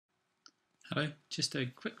Hello, just a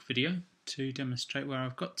quick video to demonstrate where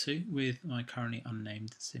I've got to with my currently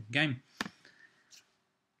unnamed sim game.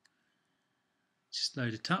 Just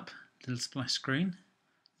load it up, little splash screen,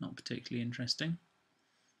 not particularly interesting.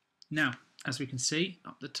 Now, as we can see,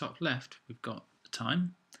 up the top left we've got the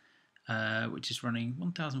time, which is running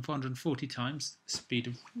 1,440 times the speed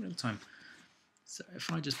of real time. So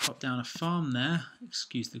if I just pop down a farm there,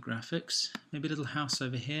 excuse the graphics, maybe a little house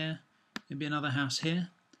over here, maybe another house here,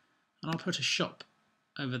 and I'll put a shop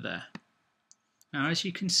over there. Now, as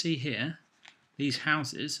you can see here, these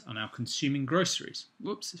houses are now consuming groceries.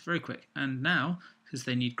 Whoops, it's very quick. And now, because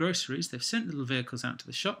they need groceries, they've sent little vehicles out to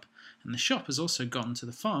the shop, and the shop has also gone to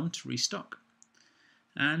the farm to restock.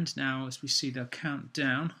 And now, as we see, they'll count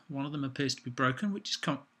down. One of them appears to be broken, which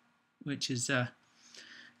is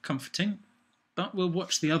comforting. But we'll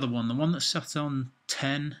watch the other one, the one that's set on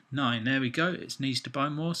 10, 9. There we go. It needs to buy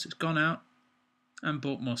more, so it's gone out and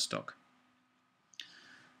bought more stock.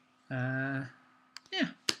 Yeah,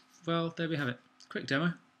 well, there we have it. Quick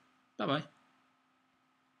demo. Bye-bye. I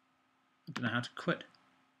don't know how to quit.